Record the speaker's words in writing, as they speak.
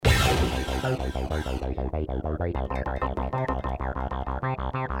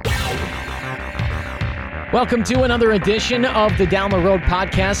Welcome to another edition of the Down the Road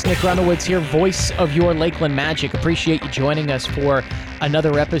podcast. Nick Runowitz here, voice of your Lakeland Magic. Appreciate you joining us for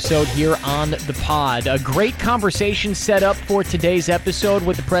another episode here on the pod. A great conversation set up for today's episode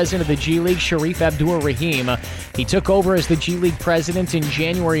with the president of the G League, Shareef Abdur-Rahim. He took over as the G League president in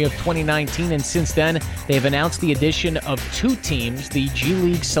January of 2019, and since then, they've announced the addition of two teams. The G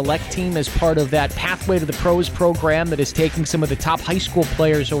League Select team is part of that Pathway to the Pros program that is taking some of the top high school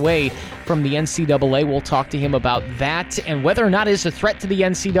players away from the NCAA. We'll talk to him about that and whether or not it is a threat to the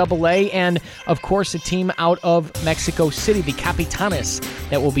NCAA, and of course a team out of Mexico City, the Capitanes,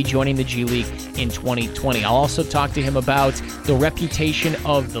 that will be joining the G League in 2020. I'll also talk to him about the reputation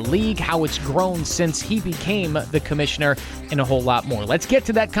of the league, how it's grown since he became the commissioner, and a whole lot more. Let's get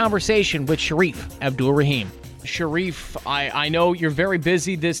to that conversation with Shareef Abdur-Rahim. Shareef, I know you're very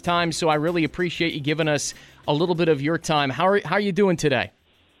busy this time, so I really appreciate you giving us a little bit of your time. How are you doing today?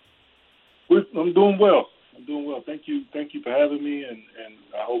 I'm doing well. Thank you for having me, and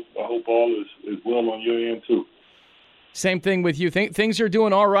I hope all is well on your end too. Same thing with you. Things are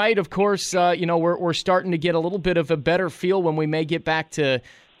doing all right. Of course, we're starting to get a little bit of a better feel when we may get back to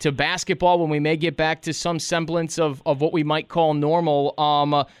basketball, when we may get back to some semblance of what we might call normal.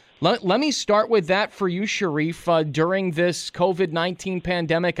 Let me start with that for you, Shareef. During this COVID-19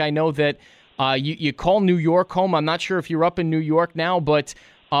 pandemic, I know that you call New York home. I'm not sure if you're up in New York now, but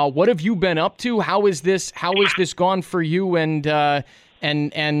what have you been up to? How is this gone for you, and kind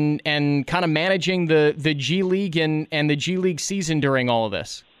of managing the G League and the G League season during all of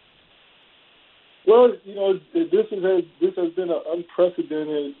this? Well, this has been an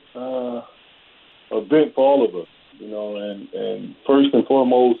unprecedented event for all of us. And first and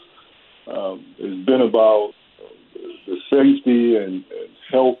foremost, it's been about the safety and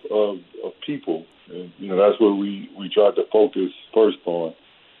health of people, and that's what we tried to focus first on.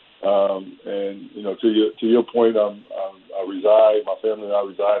 To your point, my family and I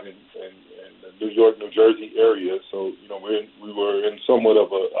reside in the New York, New Jersey area. So, we were in somewhat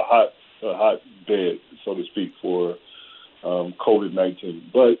of a hot bed, so to speak, for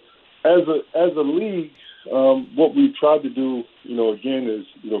COVID-19. But as a league, what we've tried to do, again, is,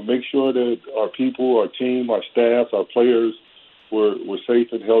 make sure that our people, our team, our staff, our players were safe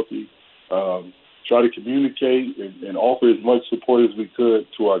and healthy. Try to communicate and offer as much support as we could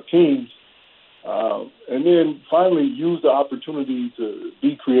to our teams. And then finally use the opportunity to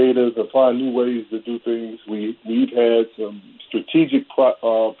be creative and find new ways to do things. We've had some strategic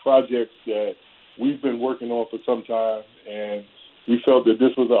projects that we've been working on for some time, and we felt that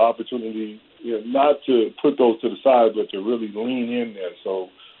this was an opportunity, not to put those to the side, but to really lean in there. So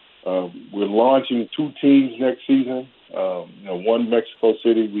we're launching two teams next season. One Mexico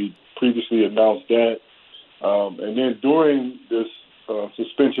City, we previously announced that. And then during this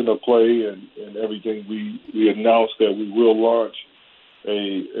suspension of play and everything, we announced that we will launch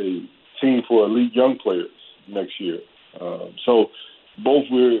a team for elite young players next year. So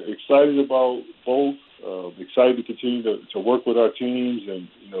we're excited about both, excited to continue to work with our teams and,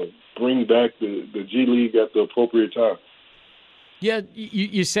 bring back the G League at the appropriate time. Yeah,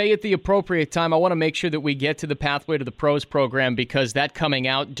 you say at the appropriate time. I want to make sure that we get to the Pathway to the Pros program, because that coming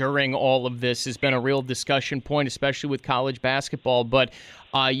out during all of this has been a real discussion point, especially with college basketball. But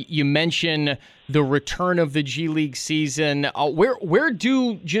you mentioned the return of the G League season. Where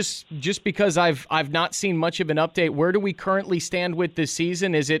do, just because I've not seen much of an update, where do we currently stand with this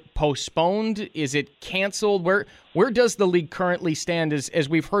season? Is it postponed? Is it canceled? Where does the league currently stand as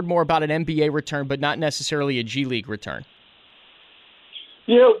we've heard more about an NBA return, but not necessarily a G League return?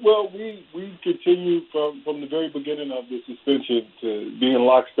 Yeah, well, we continue from the very beginning of the suspension to be in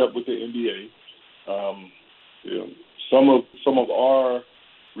lockstep with the NBA. Some of our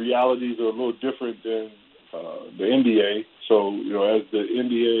realities are a little different than the NBA. So, as the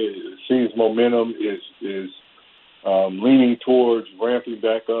NBA sees momentum is leaning towards ramping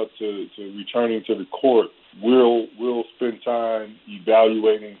back up to returning to the court, we'll spend time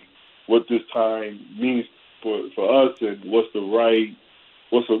evaluating what this time means for us and what's the right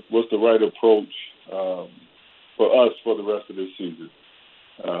approach for us for the rest of this season.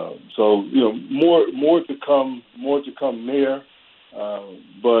 So more to come there,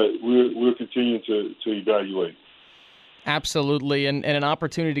 but we're continuing to evaluate. Absolutely, and an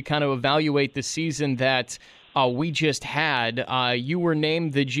opportunity to kind of evaluate the season that we just had. You were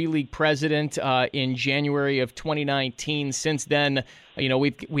named the G League president in January of 2019. Since then,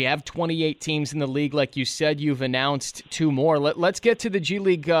 we have 28 teams in the league. Like you said, you've announced two more. Let's get to the G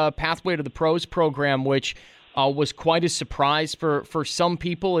League Pathway to the Pros program, which was quite a surprise for some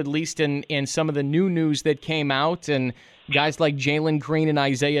people, at least in some of the new news that came out. And guys like Jalen Green and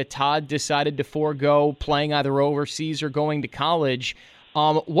Isaiah Todd decided to forego playing either overseas or going to college.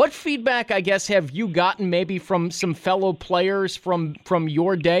 What feedback, I guess, have you gotten maybe from some fellow players from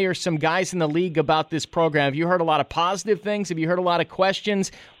your day or some guys in the league about this program? Have you heard a lot of positive things? Have you heard a lot of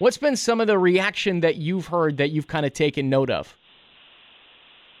questions? What's been some of the reaction that you've heard that you've kind of taken note of?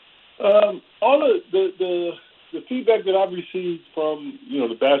 All of the feedback that I've received from,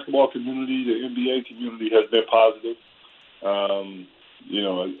 the basketball community, the NBA community has been positive.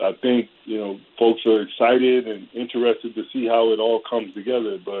 I think, folks are excited and interested to see how it all comes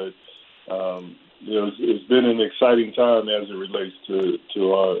together. But, it's been an exciting time as it relates to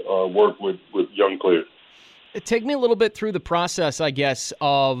our work with young players. Take me a little bit through the process, I guess,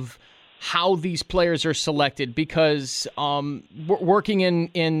 of how these players are selected, because working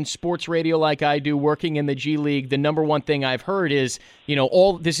in sports radio like I do, working in the G League, the number one thing I've heard is,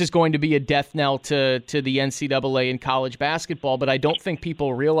 all this is going to be a death knell to the NCAA in college basketball, but I don't think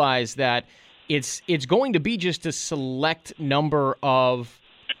people realize that it's going to be just a select number of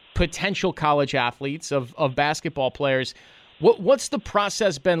potential college athletes, of basketball players. What's the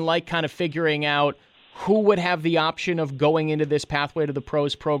process been like, kind of figuring out who would have the option of going into this Pathway to the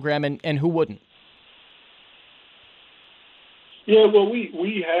Pros program and who wouldn't? Yeah, well,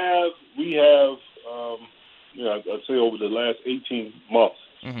 we have I'd say over the last 18 months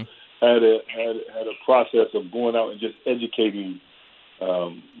had a process of going out and just educating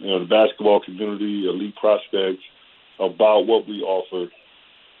the basketball community, elite prospects, about what we offer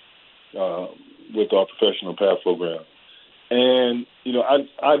with our professional path program. And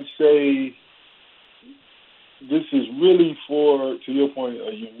I'd say this is really for, to your point,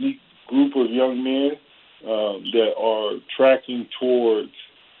 a unique group of young men that are tracking towards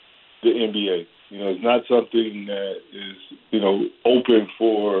the NBA. It's not something that is, open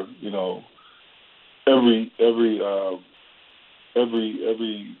for, every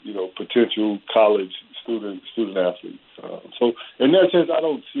potential college student athlete. So in that sense, I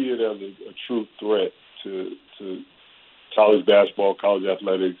don't see it as a true threat to college basketball, college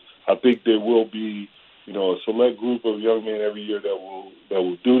athletics. I think there will be a select group of young men every year that will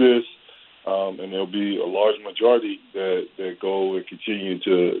do this, and there'll be a large majority that go and continue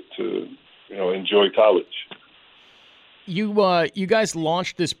to enjoy college. You guys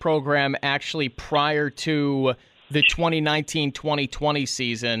launched this program actually prior to the 2019-2020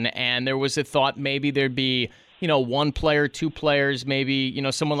 season, and there was a thought maybe there'd be one player, two players, maybe,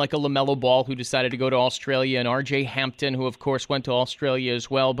 someone like a LaMelo Ball who decided to go to Australia, and RJ Hampton, who of course went to Australia as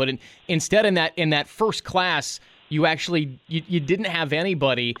well. But instead in that first class, you actually you didn't have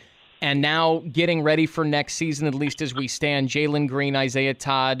anybody. And now getting ready for next season, at least as we stand, Jalen Green, Isaiah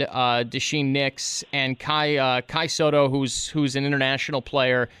Todd, Dasheen Nix, and Kai Soto, who's an international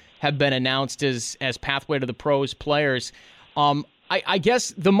player, have been announced as Pathway to the Pros players. I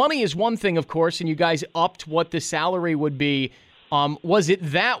guess the money is one thing, of course, and you guys upped what the salary would be. Was it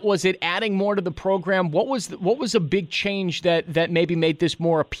that? Was it adding more to the program? What was a big change that maybe made this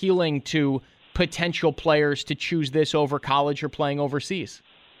more appealing to potential players to choose this over college or playing overseas?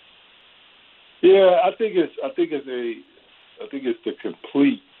 Yeah, I think it's the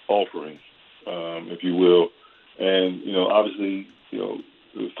complete offering, if you will, and obviously the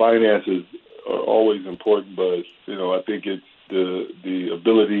finances are always important, but I think it's the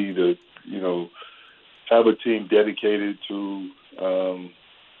ability to have a team dedicated to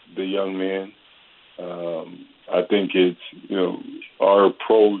the young men. I think it's our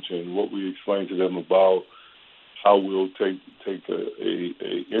approach and what we explain to them about how we'll take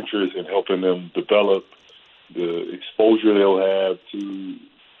a interest in helping them develop, the exposure they'll have to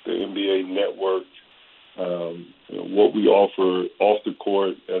the NBA network, what we offer off the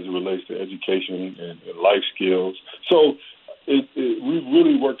court as it relates to education and life skills. So we've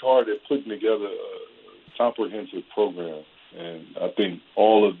really worked hard at putting together a comprehensive program, and I think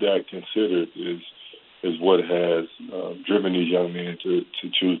all of that considered is what has driven these young men to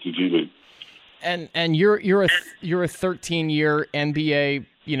choose the G League. And you're a 13-year NBA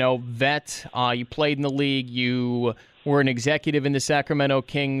vet. You played in the league. You were an executive in the Sacramento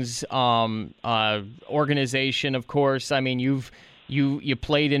Kings organization, of course. I mean, you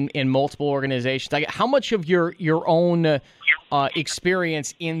played in multiple organizations. How much of your own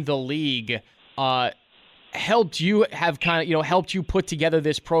experience in the league helped you helped you put together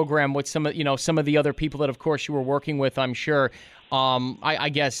this program with some of the other people that, of course, you were working with, I'm sure. I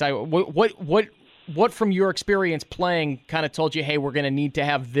guess what from your experience playing kind of told you, hey, we're going to need to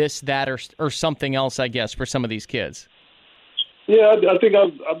have this, that, or something else, I guess, for some of these kids? Yeah, I think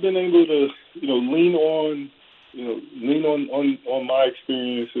I've been able to lean on lean on my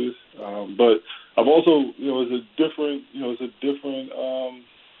experiences, but I've also, it's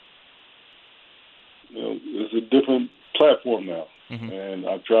a different platform now, and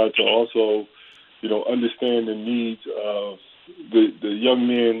I've tried to also, understand the needs of the young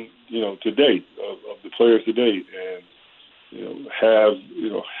men, today, of the players today, and have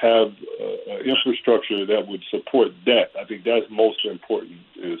infrastructure that would support that. I think that's most important,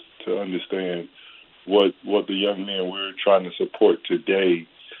 is to understand what the young men we're trying to support today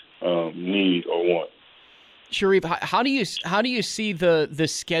need or want. Sharif, how do you see the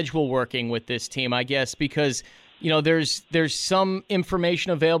schedule working with this team? I guess because there's some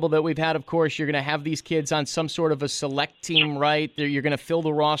information available that we've had. Of course, you're going to have these kids on some sort of a select team, right? You're going to fill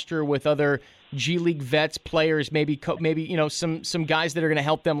the roster with other G League vets, players, maybe some guys that are going to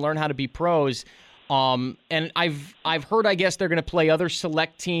help them learn how to be pros. And I've heard, I guess, they're going to play other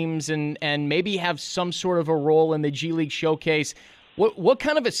select teams and maybe have some sort of a role in the G League showcase. What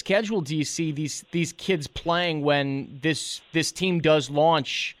kind of a schedule do you see these kids playing when this team does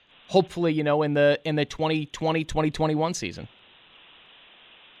launch, hopefully, in the 2020-2021 season?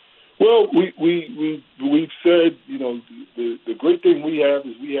 Well, we've said, the great thing we have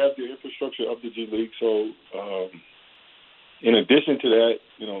is we have the infrastructure of the G League. So in addition to that,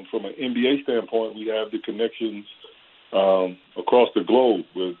 from an NBA standpoint, we have the connections across the globe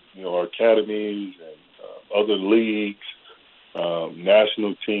with our academies and other leagues,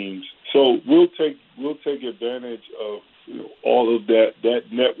 national teams. So we'll take advantage of all of that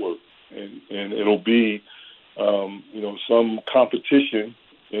network, and it'll be some competition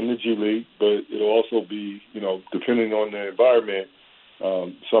in the G League, but it'll also be, depending on the environment,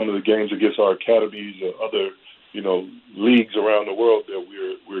 some of the games against our academies or other, leagues around the world that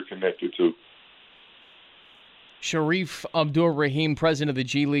we're connected to. Sharif Abdur-Rahim, president of the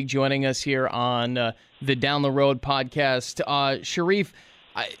G League, joining us here on the Down the Road podcast. Sharif,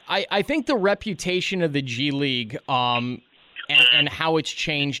 I think the reputation of the G League and how it's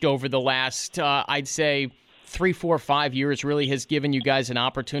changed over the last, I'd say, 3, 4, 5 years really has given you guys an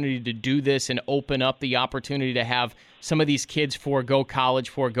opportunity to do this and open up the opportunity to have some of these kids forego college,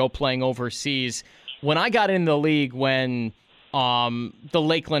 forego playing overseas. When I got in the league, when the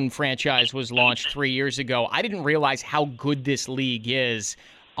Lakeland franchise was launched 3 years ago, I didn't realize how good this league is.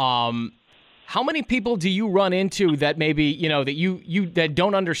 How many people do you run into that maybe, that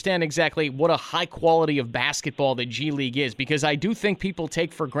don't understand exactly what a high quality of basketball the G League is? Because I do think people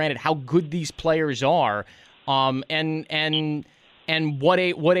take for granted how good these players are, and what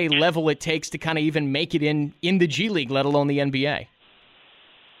a level it takes to kind of even make it in the G League, let alone the NBA.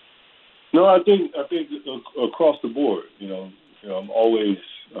 No, I think across the board, I'm always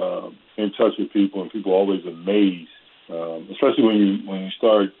in touch with people, and people are always amazed, especially when you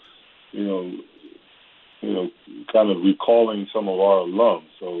start, kind of recalling some of our alums.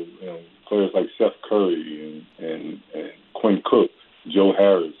 So, players like Seth Curry and Quinn Cook, Joe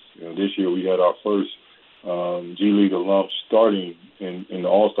Harris. This year we had our first G League alum starting in the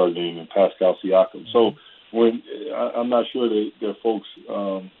All-Star game in Pascal Siakam. So I'm not sure that folks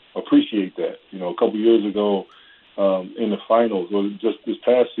appreciate that. A couple years ago in the finals, or just this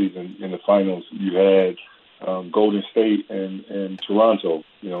past season in the finals, you had Golden State and Toronto.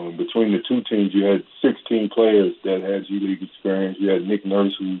 Between the two teams, you had 16 players that had G League experience. You had Nick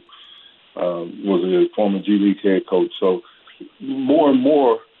Nurse, who was a former G League head coach. So more and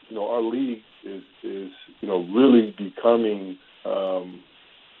more, our league is really becoming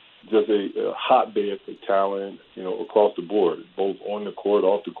just a hotbed for talent, across the board, both on the court,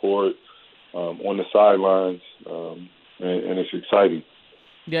 off the court, on the sidelines, and it's exciting.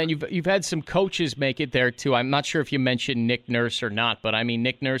 Yeah, and you've had some coaches make it there, too. I'm not sure if you mentioned Nick Nurse or not, but I mean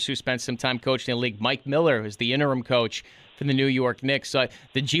Nick Nurse, who spent some time coaching the league, Mike Miller, who's the interim coach for the New York Knicks. So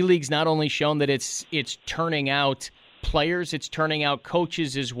the G League's not only shown that it's turning out players, it's turning out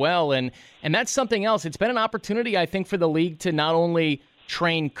coaches as well, and that's something else. It's been an opportunity, I think, for the league to not only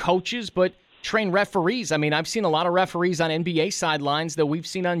train coaches, but train referees. I mean, I've seen a lot of referees on NBA sidelines that we've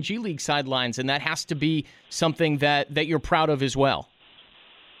seen on G League sidelines, and that has to be something that you're proud of as well.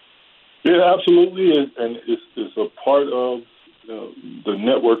 Yeah, absolutely, and it's a part of the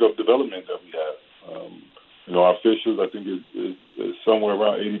network of development that we have. Our officials, I think, is somewhere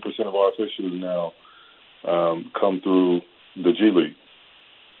around 80% of our officials now come through the G League.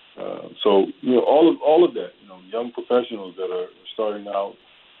 So all of that, young professionals that are starting out,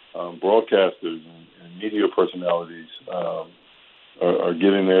 broadcasters and media personalities are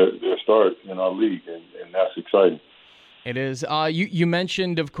getting their start in our league, and that's exciting. It is. You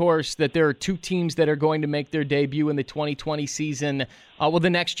mentioned, of course, that there are two teams that are going to make their debut in the 2020 season, the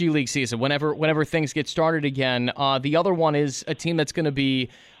next G League season, whenever things get started again. The other one is a team that's going to be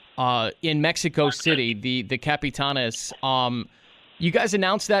in Mexico City, the Capitanes. You guys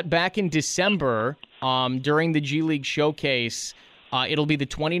announced that back in December during the G League showcase. It'll be the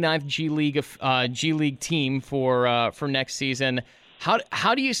 29th G League team for next season.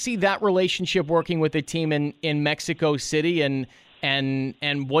 How do you see that relationship working with the team in Mexico City, and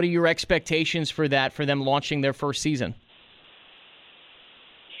what are your expectations for them launching their first season?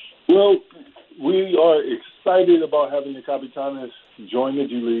 Well, we are excited about having the Capitanes join the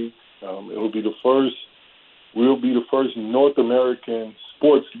G League. We'll be the first North American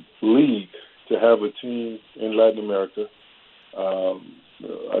sports league to have a team in Latin America.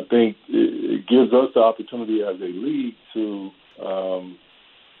 I think it gives us the opportunity as a league to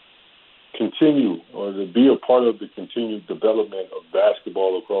continue or to be a part of the continued development of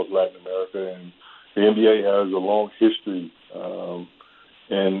basketball across Latin America. And the NBA has a long history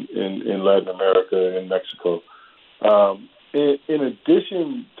in Latin America and Mexico. In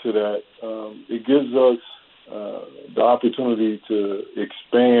addition to that, it gives us the opportunity to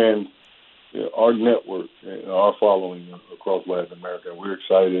expand our network and our following across Latin America. We're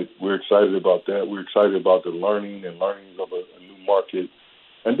excited. We're excited about that. We're excited about the learnings of a new market.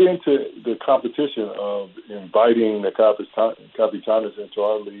 And then to the competition of inviting the Capitanes into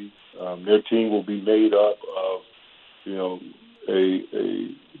our league. Their team will be made up of, a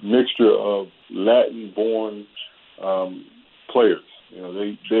mixture of Latin-born players.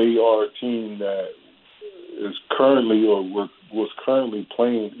 They are a team that is currently or was currently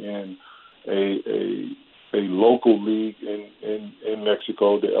playing in a local league in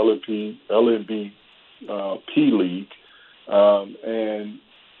Mexico, the LNB P League, and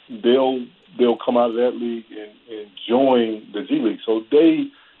they'll come out of that league and join the G League. So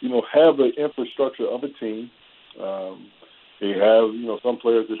they have an infrastructure of a team. They have some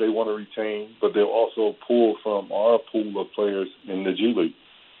players that they want to retain, but they'll also pull from our pool of players in the G League.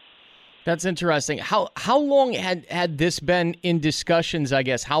 That's interesting. How long had this been in discussions, I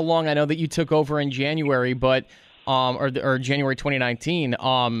guess? How long? I know that you took over in January, but or January 2019.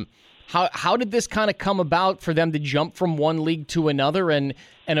 How did this kind of come about for them to jump from one league to another? And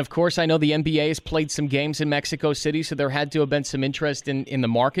of course, I know the NBA has played some games in Mexico City, so there had to have been some interest in the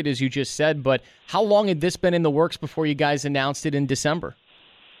market, as you just said. But how long had this been in the works before you guys announced it in December?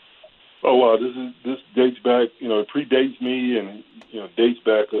 Oh, wow. This dates back, it predates me and, dates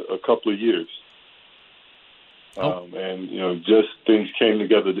back a couple of years. And, just things came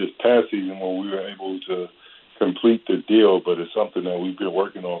together this past season when we were able to complete the deal, but it's something that we've been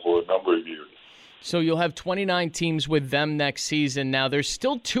working on for a number of years. So you'll have 29 teams with them next season. Now, there's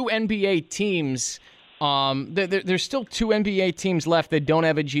still two NBA teams. There's still two NBA teams left that don't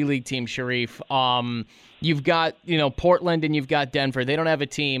have a G League team, Sharif. You've got, Portland and you've got Denver. They don't have a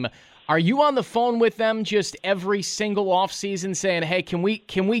team. Are you on the phone with them just every single offseason saying, hey, can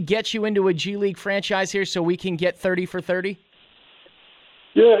we get you into a G League franchise here so we can get 30 for 30?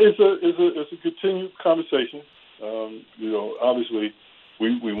 Yeah, it's a continued conversation. Obviously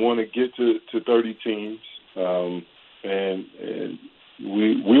we want to get to 30 teams, and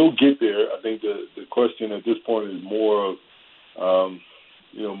we'll get there. I think the question at this point is more of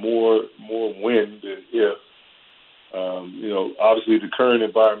more when than if. Obviously the current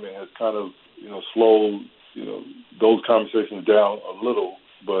environment has kind of, slowed, those conversations down a little.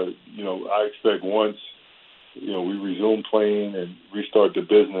 But, I expect once, we resume playing and restart the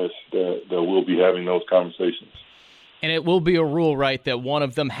business that we'll be having those conversations. And it will be a rule, right, that one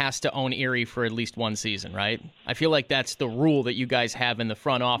of them has to own Erie for at least one season, right? I feel like that's the rule that you guys have in the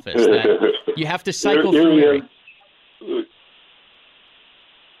front office, that you have to cycle through Erie.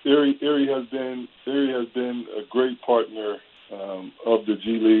 Erie has been a great partner of the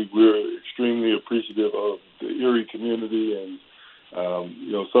G League. We're extremely appreciative of the Erie community, and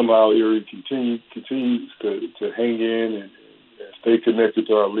somehow Erie continues to hang in and stay connected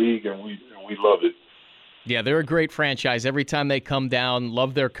to our league, and we love it. Yeah, they're a great franchise. Every time they come down,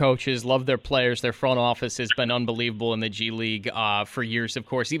 love their coaches, love their players. Their front office has been unbelievable in the G League for years, of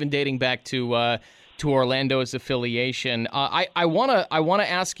course, even dating back to Orlando's affiliation. I want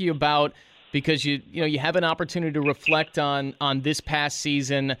to ask you about, because you have an opportunity to reflect on this past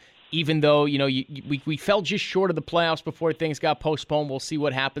season, even though we fell just short of the playoffs before things got postponed. We'll see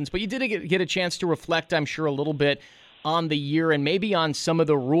what happens, but you did get a chance to reflect, I'm sure, a little bit on the year and maybe on some of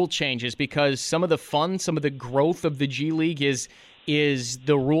the rule changes, because some of the fun, some of the growth of the G League is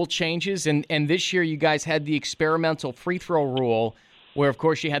the rule changes, and this year you guys had the experimental free throw rule. where, of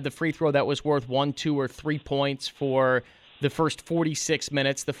course, you had the free throw that was worth 1, 2, or 3 points for the first 46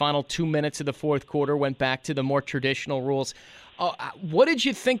 minutes. The final 2 minutes of the fourth quarter went back to the more traditional rules. What did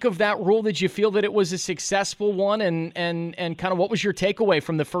you think of that rule? Did you feel that it was a successful one? And kind of what was your takeaway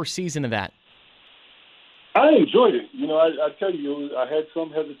from the first season of that? I enjoyed it. I tell you, I had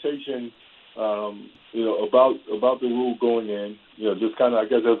some hesitation, about the rule going in. Just kind of, I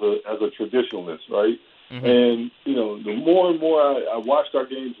guess, as a traditionalist, right? Mm-hmm. And the more and more I watched our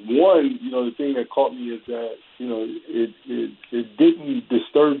games, the thing that caught me is that it didn't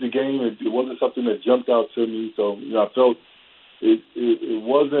disturb the game. It wasn't something that jumped out to me. So I felt it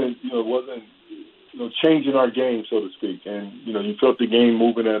wasn't changing our game, so to speak. And you felt the game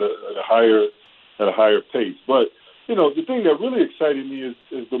moving at a higher pace. But the thing that really excited me is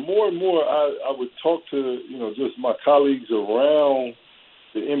the more and more I would talk to just my colleagues around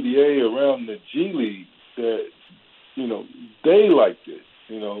the NBA, around the G League, that they liked it.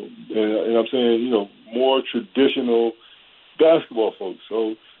 And I'm saying more traditional basketball folks.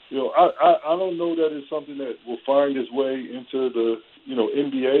 So I don't know that it's something that will find its way into the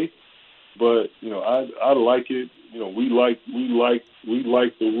NBA, but I like it. We like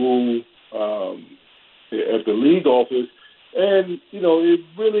the rule at the league office, and it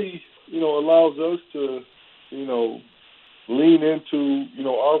really allows us to lean into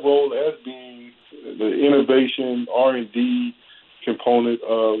our role as being the innovation R&D component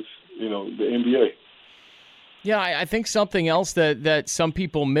of the NBA. Yeah, I think something else that some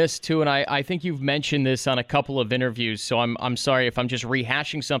people miss too, and I think you've mentioned this on a couple of interviews, so I'm sorry if I'm just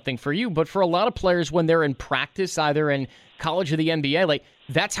rehashing something for you, but for a lot of players when they're in practice, either in college or the NBA, like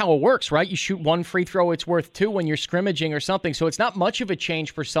that's how it works, right? You shoot one free throw, it's worth 2 when you're scrimmaging or something, so it's not much of a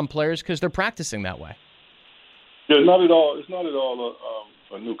change for some players because they're practicing that way. Yeah, not at all. It's not at all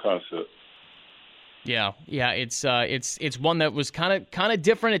a new concept. Yeah, it's one that was kind of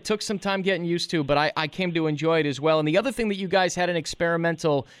different. It took some time getting used to, but I came to enjoy it as well. And the other thing that you guys had an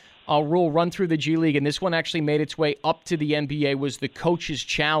experimental rule run through the G League, and this one actually made its way up to the NBA, was the Coach's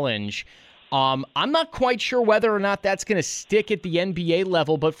Challenge. I'm not quite sure whether or not that's going to stick at the NBA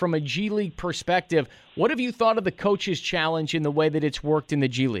level, but from a G League perspective, what have you thought of the Coach's Challenge in the way that it's worked in the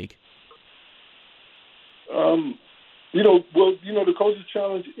G League? The Coach's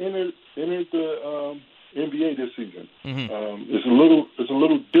Challenge entered the NBA this season. Mm-hmm. It's a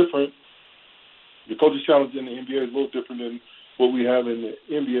little different. The Coach's Challenge in the NBA is a little different than what we have in the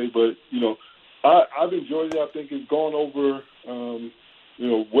NBA, but I've enjoyed it. I think it's gone over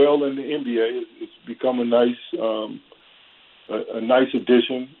well in the NBA. It's become a nice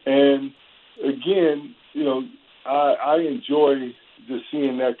addition, and again, I enjoy just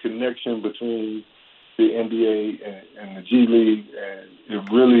seeing that connection between the NBA and the G League, and it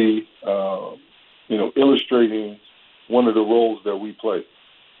really, illustrating one of the roles that we play.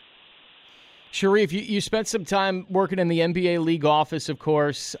 Shareef, you spent some time working in the NBA league office, of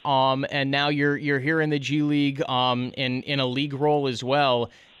course, and now you're here in the G League in a league role as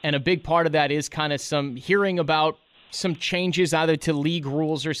well. And a big part of that is kind of some hearing about some changes either to league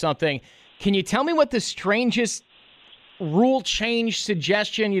rules or something. Can you tell me what the strangest rule change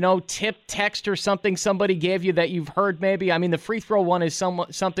suggestion, tip, text, or something somebody gave you that you've heard maybe? I mean, the free throw one is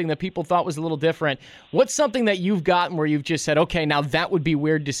something that people thought was a little different. What's something that you've gotten where you've just said, okay, now that would be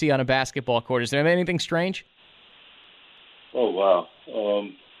weird to see on a basketball court? Is there anything strange? Oh, wow.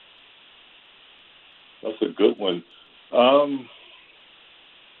 That's a good one.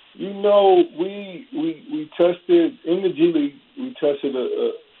 We tested, in the G League, we tested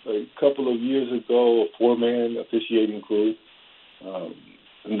a couple of years ago, a 4-man officiating crew,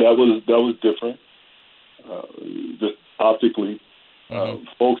 and that was different, just optically. Mm-hmm.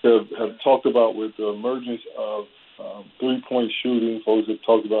 Folks have talked about, with the emergence of 3-point shooting, folks have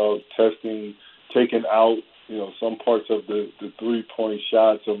talked about testing, taking out some parts of the 3-point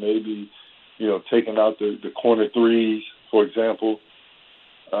shots, or maybe taking out the corner threes, for example.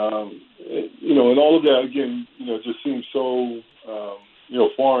 And all of that again, just seems so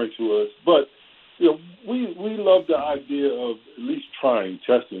foreign to us, but we love the idea of at least trying,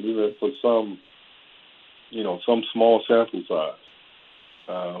 testing, even for some small sample size.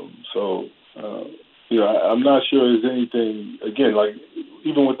 I'm not sure there's anything, again, like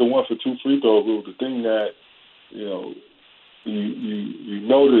even with the 1 for 2 free throw rule, the thing that you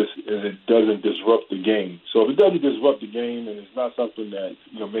notice is it doesn't disrupt the game. So if it doesn't disrupt the game, and it's not something that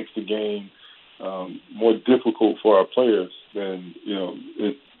makes the game more difficult for our players, then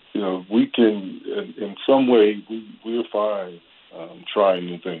we can, in some way, we're fine trying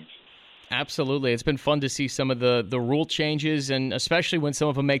new things. Absolutely. It's been fun to see some of the rule changes, and especially when some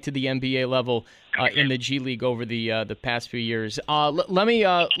of them make to the NBA level in the G League over the past few years. Let me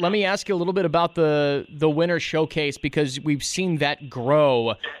ask you a little bit about the Winter Showcase, because we've seen that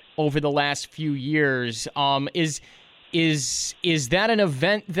grow over the last few years. Is that an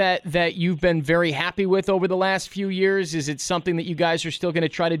event that you've been very happy with over the last few years? Is it something that you guys are still going to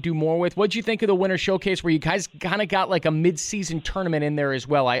try to do more with? What'd you think of the Winter Showcase, where you guys kind of got like a mid-season tournament in there as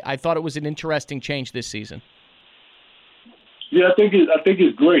well? I thought it was an interesting change this season. Yeah, I think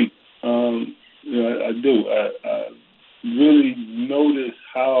it's great. I do. I really notice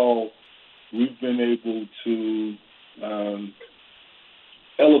how we've been able to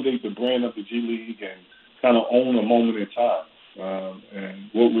elevate the brand of the G League and kind of own a moment in time. And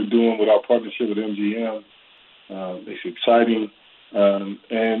what we're doing with our partnership with MGM, it's exciting. And,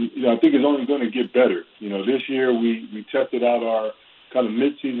 I think it's only going to get better. This year we tested out our kind of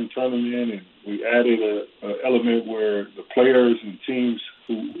mid-season tournament, and we added an element where the players and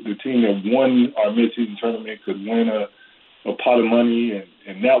the team that won our mid-season tournament could win a pot of money,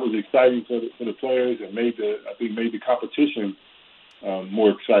 and that was exciting for the players, and made the competition more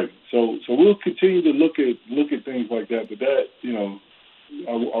exciting. So we'll continue to look at things like that. But that,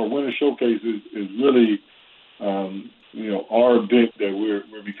 our Winter Showcase is really, our event that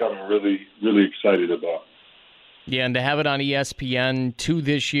we're becoming really, really excited about. Yeah, and to have it on ESPN2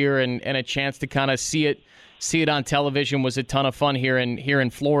 this year, and a chance to kind of see it on television was a ton of fun here in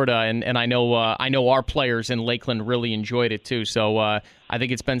Florida, and I know our players in Lakeland really enjoyed it too. So I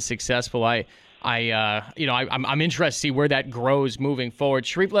think it's been successful. I'm interested to see where that grows moving forward.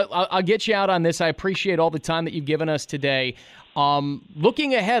 Shareef, I'll get you out on this. I appreciate all the time that you've given us today.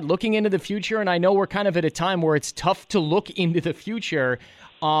 Looking ahead, looking into the future, and I know we're kind of at a time where it's tough to look into the future.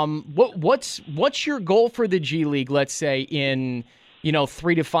 What's your goal for the G League, let's say, in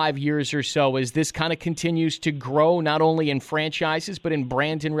 3 to 5 years or so, as this kind of continues to grow, not only in franchises but in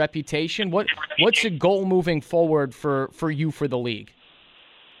brand and reputation? What's the goal moving forward for you, for the league?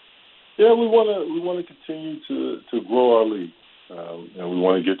 Yeah, we want to continue to grow our league. We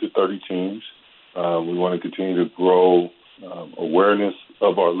want to get to 30 teams. We want to continue to grow awareness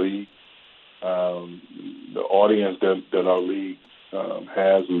of our league, the audience that our league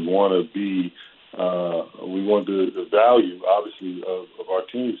has. We want the value, obviously, of our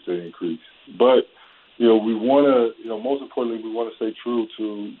teams to increase. But we want to, most importantly, we want to stay true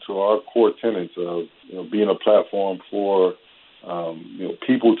to our core tenets of being a platform for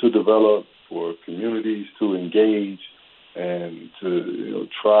people to develop, for communities to engage, and to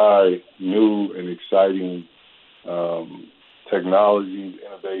try new and exciting technologies,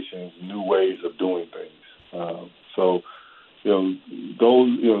 innovations, new ways of doing things. Those,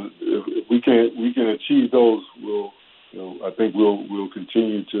 if we can achieve those, I think we'll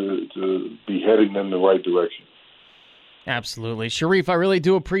continue to be heading in the right direction. Absolutely. Shareef, I really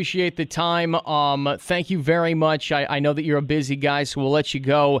do appreciate the time. Thank you very much. I know that you're a busy guy, so we'll let you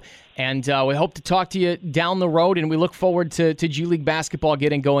go. And we hope to talk to you down the road, and we look forward to G League basketball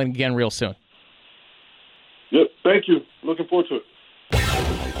getting going again real soon. Yep, thank you. Looking forward to it.